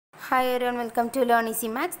Hi everyone, welcome to Learn Easy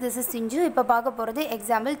Maths. This is Sinju. இப்போ பார்க்க போறது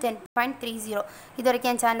example 10.30.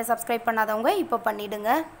 இதுவரைக்கும் என் சேனலை சப்ஸ்கிரைப் பண்ணாதவங்க இப்போ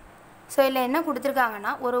பண்ணிடுங்க. ஸோ இதில் என்ன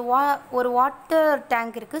கொடுத்துருக்காங்கன்னா ஒரு வாட்டர்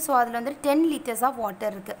டேங்க் இருக்குது. ஸோ அதில் வந்து 10 liters ஆஃப்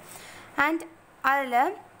வாட்டர் இருக்குது. அண்ட்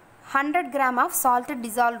அதில் 100 grams ஆஃப் சால்ட்டு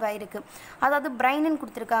டிசால்வ் ஆகிருக்கு. அதாவது பிரைன்னு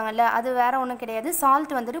கொடுத்துருக்காங்கல்ல, அது வேறு ஒன்றும் கிடையாது.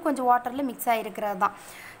 சால்ட் வந்துட்டு கொஞ்சம் வாட்டரில் மிக்ஸ் ஆகிருக்கிறது தான்.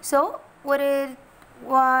 ஸோ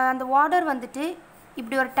அந்த வாட்டர் வந்துட்டு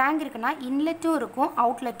இப்படி ஒரு டேங்க் இருக்குன்னா இன்லெட்டும் இருக்கும்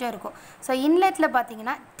அவுட்லெட்டும் இருக்கும். ஸோ இன்லெட்டில்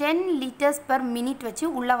பார்த்தீங்கன்னா 10 liters per minute வச்சு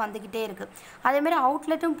உள்ளே வந்துக்கிட்டே இருக்குது. அதேமாதிரி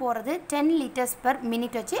அவுட்லெட்டும் போகிறது 10 liters per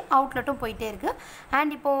minute வச்சு அவுட்லெட்டும் போயிட்டே இருக்குது.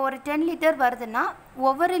 அண்ட் இப்போது ஒரு 10 liter வருதுன்னா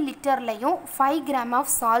ஒவ்வொரு லிட்டர்லையும் 5 grams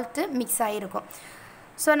ஆஃப் சால்ட்டு மிக்ஸ் ஆகிருக்கும்.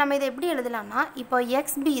 ஸோ நம்ம இதை எப்படி எழுதலாம்னா, இப்போ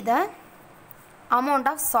X be the amount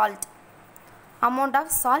of salt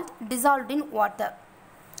dissolved in water.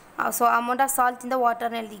 So amount of salt in the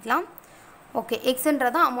waterன்னு எழுதிக்கலாம். ஓகே,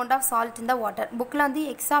 எக்ஸ்ன்றது அமௌண்ட் ஆஃப் சால்ட் இந்த வாட்டர். புக்கில் வந்து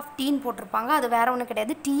எக்ஸ் ஆஃப் டீன்னு போட்டிருப்பாங்க. அது வேறு ஒன்றும்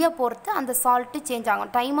கிடையாது. டீயை பொறுத்து அந்த சால்ட்டு சேஞ்ச்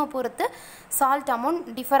ஆகும். டைமை பொறுத்து சால்ட் அமௌண்ட்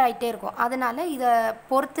டிஃபர் ஆகிட்டே இருக்கும். அதனால் இதை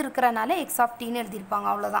பொறுத்து இருக்கிறனால எக்ஸ் ஆஃப் டீன்னு எழுதியிருப்பாங்க,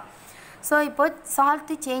 அவ்வளோதான். ஸோ இப்போ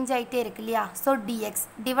சால்ட்டு சேஞ்ச் ஆகிட்டே இருக்கு இல்லையா? ஸோ டிஎக்ஸ்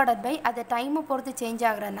டிவைடட் பை அதை டைமை பொறுத்து சேஞ்ச்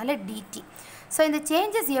ஆகுறதுனால டிடி. ஸோ இந்த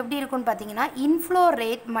சேஞ்சஸ் எப்படி இருக்குன்னு பார்த்தீங்கன்னா, inflow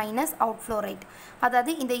rate minus outflow rate.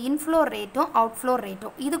 அதாவது இந்த இன்ஃப்ளோ ரேட்டும் அவுட்ஃப்ளோ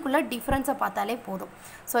ரேட்டும் இதுக்குள்ளே டிஃப்ரென்ஸை பார்த்தாலே போதும்.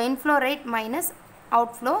 So inflow rate minus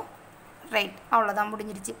outflow rate, அவ்வளோதான்,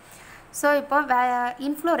 முடிஞ்சிருச்சு. ஸோ இப்போ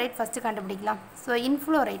இன்ஃப்ளோ ரேட் ஃபஸ்ட்டு கண்டுபிடிக்கலாம். ஸோ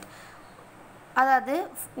இன்ஃப்ளோ ரேட் அதாவது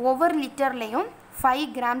ஒவ்வொரு லிட்டர்லேயும் 5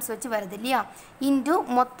 grams வச்சு வருது இல்லையா? இன்ட்டு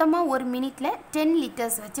மொத்தமாக ஒரு மினிட்டில் 10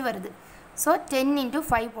 liters வச்சு வருது. ஸோ 10 ×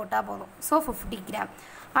 5 போட்டால் போதும். So 50 grams.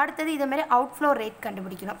 அடுத்தது இதேமாதிரி அவுட்ஃப்ளோ ரேட்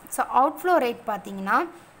கண்டுபிடிக்கணும். ஸோ அவுட்ஃப்ளோ ரேட் பார்த்திங்கன்னா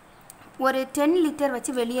ஒரு 10 liter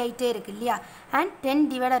வச்சு வெளியாகிட்டே இருக்குது இல்லையா? அண்ட் 10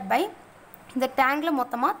 divided by இந்த டேங்கில்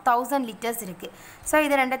மொத்தமாக 1000 liters இருக்குது. ஸோ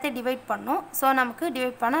இதை ரெண்டத்தையும் டிவைட் பண்ணோம். ஸோ நமக்கு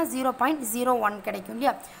டிவைட் பண்ணால் 0.01 கிடைக்கும்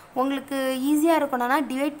இல்லையா? உங்களுக்கு ஈஸியாக இருக்கணும்னா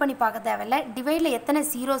டிவைட் பண்ணி பார்க்க தேவையில்லை. டிவைடில் எத்தனை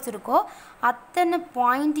ஜீரோஸ் இருக்கோ அத்தனை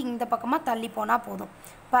பாயிண்ட் இந்த பக்கமாக தள்ளி போனால் போதும்.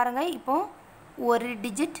 பாருங்கள், இப்போது ஒரு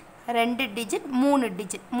டிஜிட், 2 digit, 3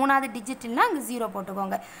 digit, மூணாவது டிஜிட்லாம் அங்கே 0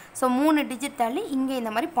 போட்டுக்கோங்க. ஸோ 3 digit தள்ளி இங்கே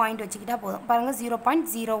இந்த மாதிரி பாயிண்ட் வச்சுக்கிட்டா போதும். பாருங்கள்,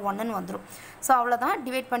 0.01 வந்துடும். ஸோ அவ்வளோதான்,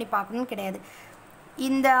 டிவைட் பண்ணி பார்க்கணுன்னு கிடையாது.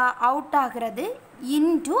 இந்த அவுட் ஆகிறது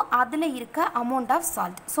இன்ட்டு அதில் இருக்க amount of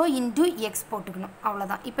salt. So into X போட்டுக்கணும்,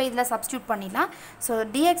 அவ்வளோதான். இப்போ இதில் சப்ஸ்டியூட் பண்ணிடலாம். So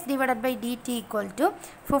dx divided by DD equal to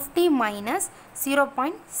 50 minus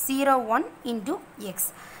 0.01 into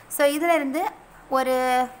X. So இதில் இருந்து ஒரு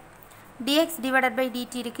dx divided by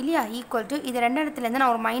dt இருக்கு இல்லையா? ஈக்குவல் டு இது ரெண்டு இடத்துலேருந்து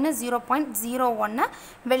நான் ஒரு மைனஸ் 0.01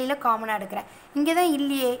 வெளியில் காமனாக எடுக்கிறேன். இங்கே தான்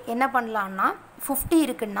இல்லையே, என்ன பண்ணலான்னா 50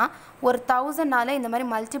 இருக்குன்னா ஒரு 1000 இந்த மாதிரி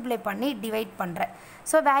மல்டிப்ளை பண்ணி டிவைட் பண்ணுறேன்.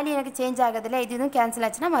 ஸோ வேல்யூ எனக்கு சேஞ்ச் ஆகுதில்ல, இது இதுவும் கேன்சல்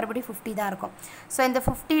ஆச்சுன்னா மறுபடியும் 50 தான் இருக்கும். ஸோ இந்த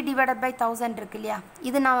 50 டிவைடட் பை 1000 இருக்கு இல்லையா?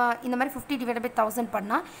 இது நான் இந்த மாதிரி 50 டிவைடட் பை 1000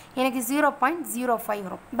 பண்ணால் எனக்கு 0.05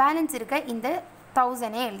 வரும். பேலன்ஸ் இருக்க இந்த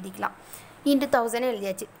 1000 எழுதிக்கலாம். இன்ட்டு 1000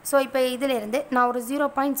 எழுதியாச்சு. ஸோ இப்போ இதிலேருந்து நான் ஒரு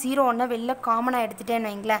 0.01 வெளில காமனாக எடுத்துகிட்டேன்னு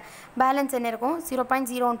வைங்களேன். பேலன்ஸ் என்ன இருக்கும்?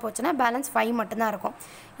 0.01 போச்சுன்னா பேலன்ஸ் 5 மட்டும்தான் இருக்கும்.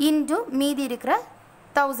 இன்ட்டு மீதி இருக்கிற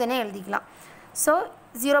 1000 எழுதிக்கலாம். ஸோ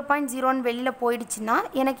 0.01 வெளியில் போயிடுச்சுன்னா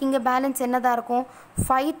எனக்கு இங்கே பேலன்ஸ் என்ன தான் இருக்கும்?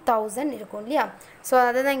 5000 இருக்கும் இல்லையா? ஸோ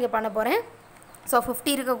அதை தான் இங்கே பண்ண போகிறேன். ஸோ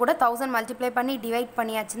 50 இருக்கக்கூட 1000 மல்டிப்ளை பண்ணி டிவைட்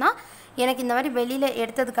பண்ணியாச்சுன்னா எனக்கு இந்த மாதிரி வெளியில்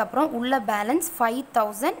எடுத்ததுக்கப்புறம் உள்ள பேலன்ஸ்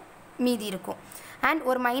 5000 மீதி இருக்கும். அண்ட்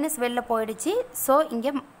ஒரு மைனஸ் வெளில போயிடுச்சு. ஸோ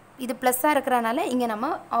இங்கே இது ப்ளஸ்ஸாக இருக்கிறனால இங்கே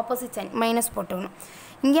நம்ம ஆப்போசிட் சைன் மைனஸ் போட்டுக்கணும்.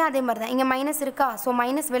 இங்கே அதே மாதிரி தான், இங்கே மைனஸ் இருக்கா? ஸோ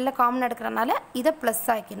மைனஸ் வெளில காமனாக எடுக்கிறனால இதை ப்ளஸ்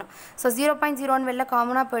ஆக்கிடணும். ஸோ 0.01 வெளில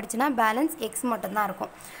காமனாக போயிடுச்சுன்னா பேலன்ஸ் எக்ஸ் மட்டும்தான்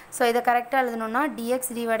இருக்கும். ஸோ இதை கரெக்டாக எழுதணுன்னா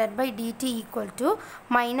dx divided by DD equal to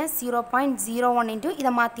minus 0.01 into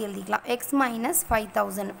இதை மாற்றி எழுதிக்கலாம், எக்ஸ் மைனஸ்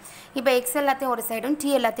 5000. இப்போ எக்ஸ் எல்லாத்தையும் ஒரு சைடும்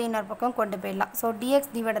டி எல்லாத்தையும் இன்னொரு பக்கம் கொண்டு போயிடலாம். ஸோ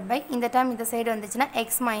டிஎக்ஸ் டிவைடட் பை இந்த டைம் இந்த சைடு வந்துச்சுன்னா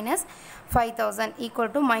X minus 5000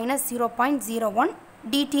 equal to minus 0.01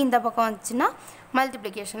 dt இந்த பக்கம் வந்துச்சுன்னா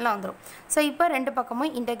மல்டிப்ளிகேஷனில் வந்துடும். ஸோ இப்போ ரெண்டு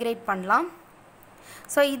பக்கமும் இன்டகிரேட் பண்ணலாம்.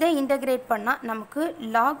 ஸோ இதை இன்டகிரேட் பண்ணால் நமக்கு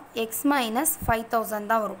log x மைனஸ் 5000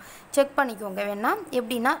 தான் வரும். செக் பண்ணிக்கோங்க வேணா.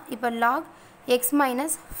 எப்படின்னா இப்போ log x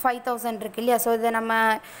மைனஸ் 5000 இருக்கு இல்லையா? ஸோ இதை நம்ம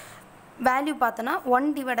வேல்யூ பார்த்தோன்னா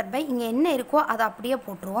 1 டிவைடட் பை இங்கே என்ன இருக்கோ அதை அப்படியே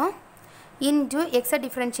போட்டுருவோம். இன்ட்டு எக்ஸை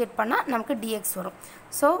டிஃப்ரென்ஷியேட் பண்ணால் நமக்கு dx வரும்.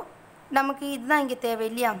 ஸோ நமக்கு இதுதான் இங்கே தேவை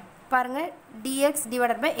இல்லையா? பாருங்கள், dx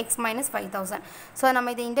divided by X minus 5000. So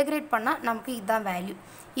நம்ம இதை இன்டகிரேட் பண்ணால் நமக்கு இதுதான் value.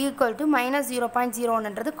 Equal to minus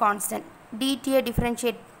 0.01ன்றது constant. டிடியை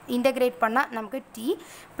differentiate integrate பண்ணால் நமக்கு டி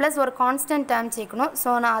ப்ளஸ் ஒரு கான்ஸ்டன்ட் டேர்ம் சேர்க்கணும்.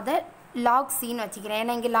 ஸோ நான் அதை லாக் சின்னு வச்சுக்கிறேன்.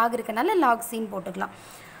 ஏன்னா இங்கே லாக் இருக்கனால லாக் சின்னு போட்டுக்கலாம்.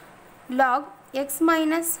 லாக் எக்ஸ்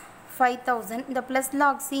மைனஸ் 5000 இந்த ப்ளஸ்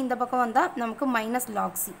லாக் சி இந்த பக்கம் வந்தால் நமக்கு minus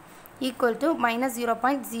lock C equal to minus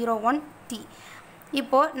 0.01 t.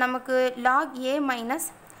 இப்போ நமக்கு log a minus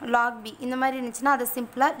log b இந்த மாதிரி இருந்துச்சுன்னா அது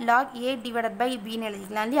சிம்பிளா log a divided by b ன்னு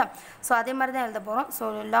எழுதிக்கலாம் இல்லையா சோ அதே மாதிரி தான் எழுத போறோம் so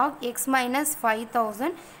log x minus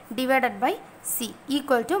 5000 divided by c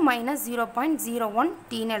equal to minus 0.01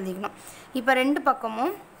 t ன்னு எழுதிக்கணும் இப்போ ரெண்டு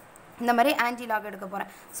பக்கமும் இந்த மாதிரி anti log எடுக்க போறேன்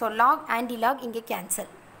சோ log anti log இங்க கேன்சல்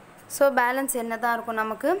சோ பேலன்ஸ் என்னதான் இருக்கும்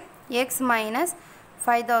நமக்கு x minus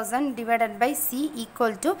 5000 divided by c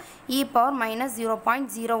equal to e power minus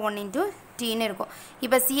 0.01 into t ன்னு இருக்கும்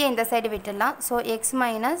இப்போ c இந்த சைடு விட்டுடலாம் so x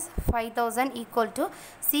minus 5000 equal to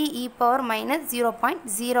c e power minus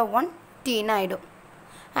 0.01 t ன்னு ஆயிடும்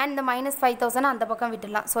and இந்த minus 5000 அந்த பக்கம்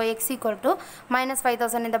விட்டுடலாம் so x equal to minus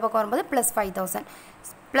 5000 இந்த பக்கம் வரும்போது plus 5000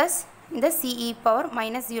 plus இந்த c e power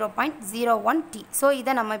minus 0.01 t so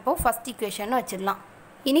இதை நம்ம இப்போ first equation வச்சிடலாம்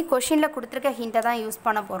இனி क्वेश्चनல கொடுத்திருக்க ஹிண்ட தான் யூஸ்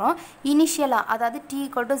பண்ண போறோம் இனிஷியலா அதாவது t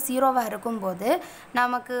 = 0 வா இருக்கும்போது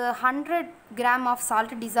நமக்கு 100 கிராம் ஆஃப்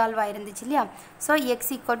salt dissolve ஆயிருந்துச்சு இல்லையா சோ x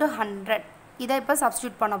 = 100 இத இப்ப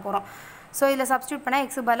சப்ஸ்டிட்யூட் பண்ண போறோம் சோ இதல சப்ஸ்டிட்யூட் பண்ணா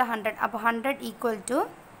x பதிலா 100 அப்ப 100 =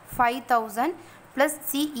 5000 plus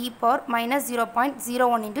c e power minus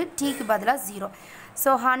 0.01 into t க்கு பதிலா 0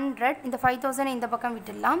 so 100 இந்த 5000 இந்த பக்கம்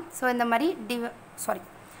விட்டுடலாம் so இந்த மாதிரி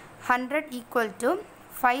 100 =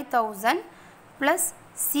 5000 plus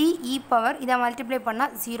c e power இத மல்டிப்ளை பண்ணா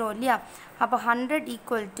 0 இல்லையா அப்ப 100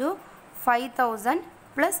 = 5000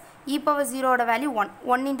 plus e power 0 ஓட வேல்யூ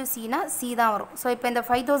 1 1 into c னா c தான் வரும் சோ இப்போ இந்த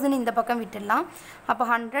 5000 இந்த பக்கம் விட்டுடலாம் அப்ப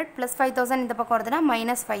 100 plus 5000 இந்த பக்கம் வருதுனா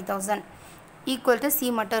minus 5000 equal to c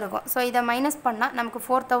மட்டும் இருக்கும் சோ இத மைனஸ் பண்ணா நமக்கு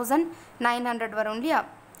 4900 வரும் இல்லையா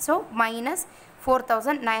சோ minus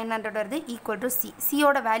 4900 வருது equal to c c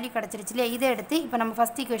ஓட வேல்யூ கிடைச்சிருச்சு இல்லையா இத எடுத்து இப்போ நம்ம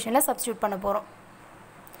ஃபர்ஸ்ட் ஈக்குவேஷன்ல சப்ஸ்டிட்யூட் பண்ண போறோம்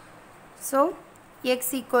so x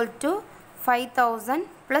equal to 5000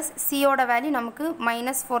 plus c ஓட வேல்யூ நமக்கு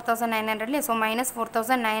minus 4900 இல்லையா so minus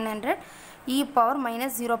 4900 e power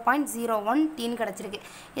minus 0.01 t ன்னு கிடைச்சிருக்கு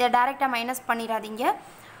இத டைரக்ட்டா மைனஸ் பண்ணிராதீங்க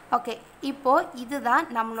ஓகே இப்போ இதுதான்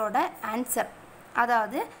நம்மளோட ஆன்சர்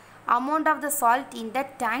அதாவது amount of the salt in the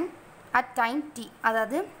tank at time t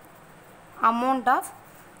அதாவது amount of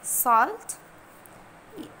salt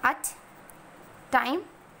at time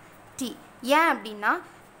t ஏன் அப்படினா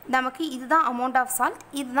நமக்கு இதுதான் amount of salt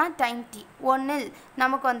இதுதான் time t ஒண்ணில்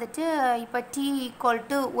நமக்கு வந்துட்டு இப்ப t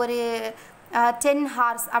 = ஒரு 10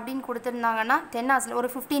 hours அப்படினு கொடுத்திருந்தாங்கன்னா 10 hoursல ஒரு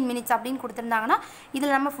 15 minutes அப்படினு கொடுத்திருந்தாங்கன்னா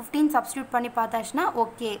இதுல நம்ம 15 சப்ஸ்டிட்யூட் பண்ணி பார்த்தாச்சுனா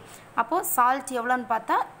ஓகே அப்போ salt எவ்வளவுன்னு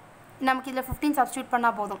பார்த்தா நமக்கு இதுல 15 சப்ஸ்டிட்யூட் பண்ணா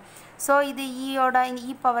போதும் சோ இது e ஓட இந்த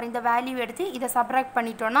e பவர் இந்த வேல்யூ எடுத்து இத சப்ட்ராக்ட்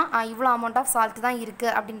பண்ணிட்டோம்னா இவ்ளோ amount of salt தான் இருக்கு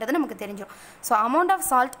அப்படின்றது நமக்கு தெரிஞ்சிரும் so amount of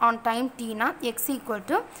salt on time t னா x =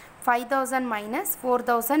 5000 minus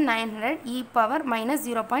 4900 e power minus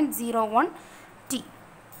 0.01 t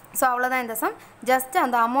so அவ்வளவுதான் இந்த சம் just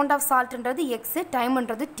அந்த amount of salt ன்றது x time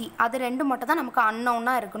ன்றது t அது ரெண்டு மட்டும் தான் நமக்கு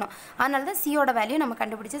unknown-ஆ இருக்கணும் அதனால தான் c ஓட வேல்யூ நம்ம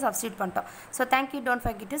கண்டுபிடிச்சு சப்ஸ்டிட்யூட் பண்ணிட்டோம் so thank you don't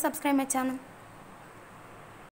forget to subscribe my channel